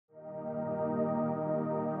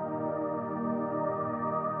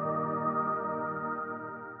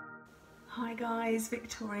Hi guys,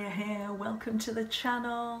 Victoria here. Welcome to the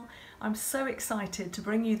channel. I'm so excited to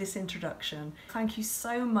bring you this introduction. Thank you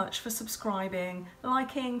so much for subscribing,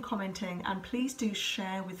 liking, commenting, and please do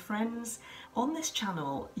share with friends. On this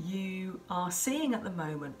channel, you are seeing at the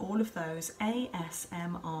moment all of those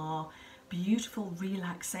ASMR beautiful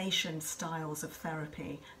relaxation styles of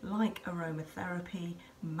therapy like aromatherapy,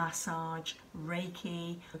 massage,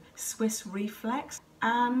 Reiki, Swiss Reflex,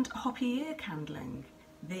 and Hopi ear candling.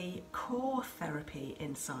 The core therapy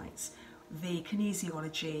insights, the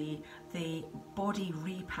kinesiology, the body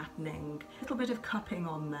repatterning, a little bit of cupping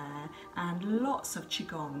on there, and lots of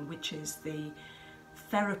Qigong, which is the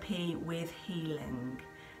therapy with healing.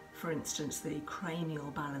 For instance, the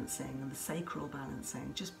cranial balancing and the sacral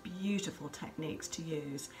balancing, just beautiful techniques to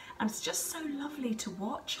use. And it's just so lovely to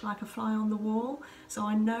watch, like a fly on the wall. So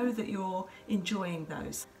I know that you're enjoying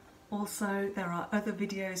those. Also, there are other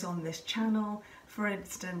videos on this channel, for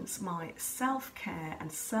instance, my self-care and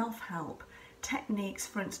self-help techniques,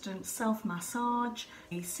 for instance, self-massage,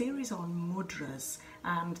 a series on mudras,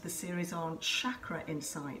 and the series on chakra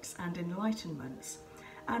insights and enlightenments.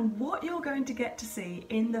 And what you're going to get to see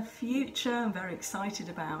in the future, I'm very excited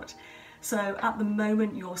about. So at the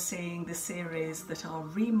moment you're seeing the series that are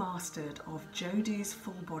remastered of Jodie's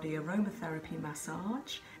full body aromatherapy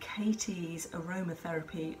massage, Katie's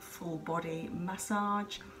aromatherapy full body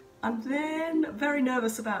massage, and then, very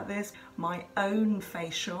nervous about this, my own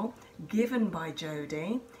facial given by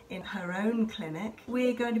Jodie in her own clinic.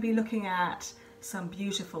 We're going to be looking at some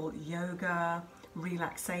beautiful yoga,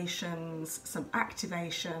 relaxations, some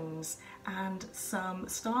activations, and some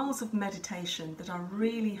styles of meditation that I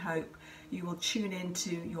really hope you will tune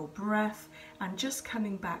into your breath and just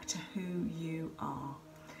coming back to who you are.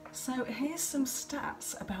 So here's some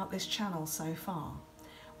stats about this channel so far.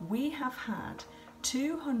 We have had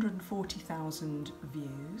 240,000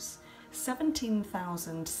 views,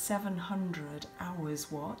 17,700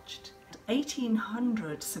 hours watched,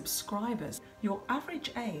 1,800 subscribers. Your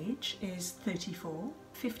average age is 34,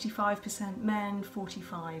 55% men,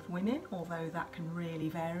 45 women, although that can really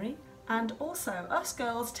vary. And also, us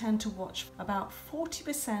girls tend to watch about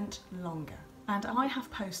 40% longer. And I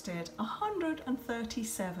have posted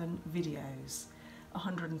 137 videos.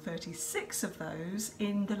 136 of those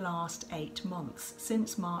in the last 8 months,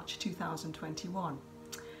 since March 2021.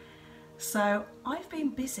 So I've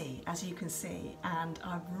been busy, as you can see, and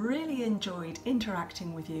I've really enjoyed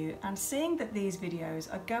interacting with you and seeing that these videos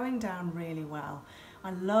are going down really well.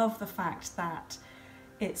 I love the fact that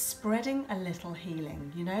it's spreading a little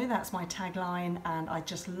healing. You know, that's my tagline, and I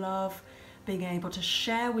just love being able to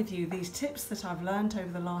share with you these tips that I've learned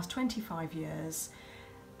over the last 25 years,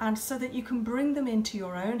 and so that you can bring them into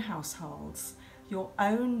your own households, your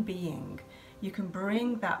own being. You can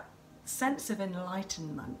bring that sense of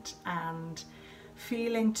enlightenment and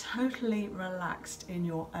feeling totally relaxed in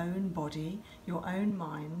your own body, your own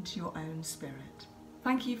mind, your own spirit.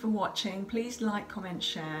 Thank you for watching. Please like, comment,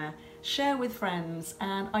 share with friends,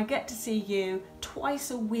 and I get to see you twice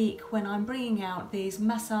a week when I'm bringing out these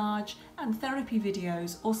massage and therapy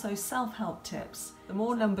videos, also self-help tips. The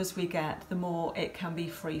more numbers we get, the more it can be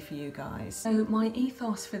free for you guys. So my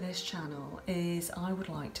ethos for this channel is I would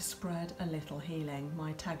like to spread a little healing,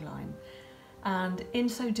 my tagline. And in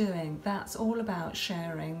so doing, that's all about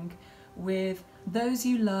sharing with those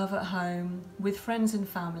you love at home, with friends and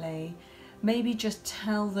family. Maybe just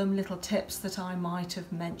tell them little tips that I might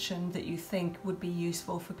have mentioned that you think would be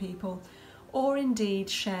useful for people, or indeed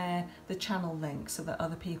share the channel link so that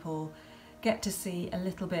other people get to see a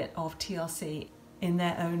little bit of TLC in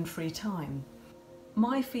their own free time.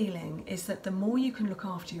 My feeling is that the more you can look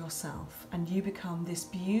after yourself and you become this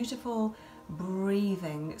beautiful,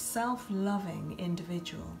 breathing, self-loving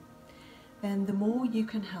individual, then the more you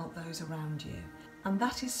can help those around you. And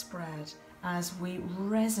that is spread as we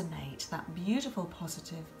resonate that beautiful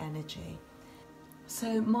positive energy.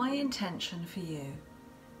 So my intention for you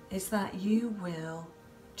is that you will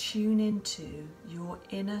tune into your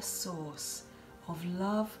inner source of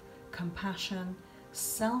love, compassion,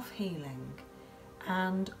 self-healing,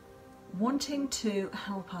 and wanting to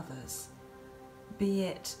help others, be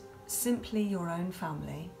it simply your own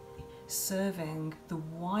family, serving the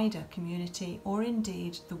wider community, or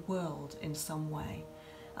indeed the world in some way.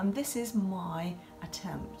 And this is my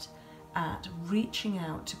attempt at reaching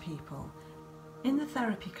out to people. In the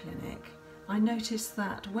therapy clinic, I noticed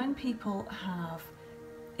that when people have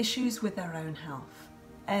issues with their own health,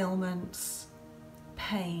 ailments,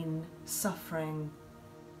 pain, suffering,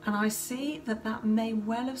 and I see that that may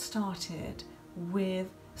well have started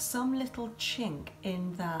with some little chink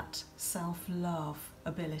in that self-love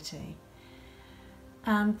ability.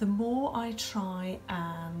 And the more I try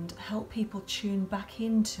and help people tune back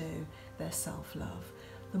into their self-love,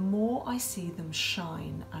 the more I see them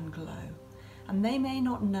shine and glow. And they may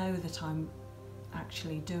not know that I'm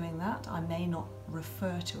actually doing that, I may not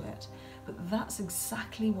refer to it, but that's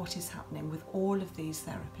exactly what is happening with all of these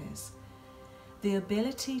therapies. The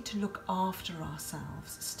ability to look after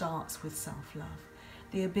ourselves starts with self-love.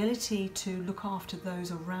 The ability to look after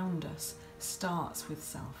those around us starts with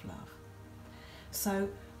self-love. So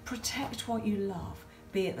protect what you love,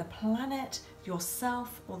 be it the planet,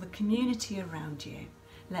 yourself, or the community around you.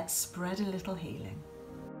 Let's spread a little healing.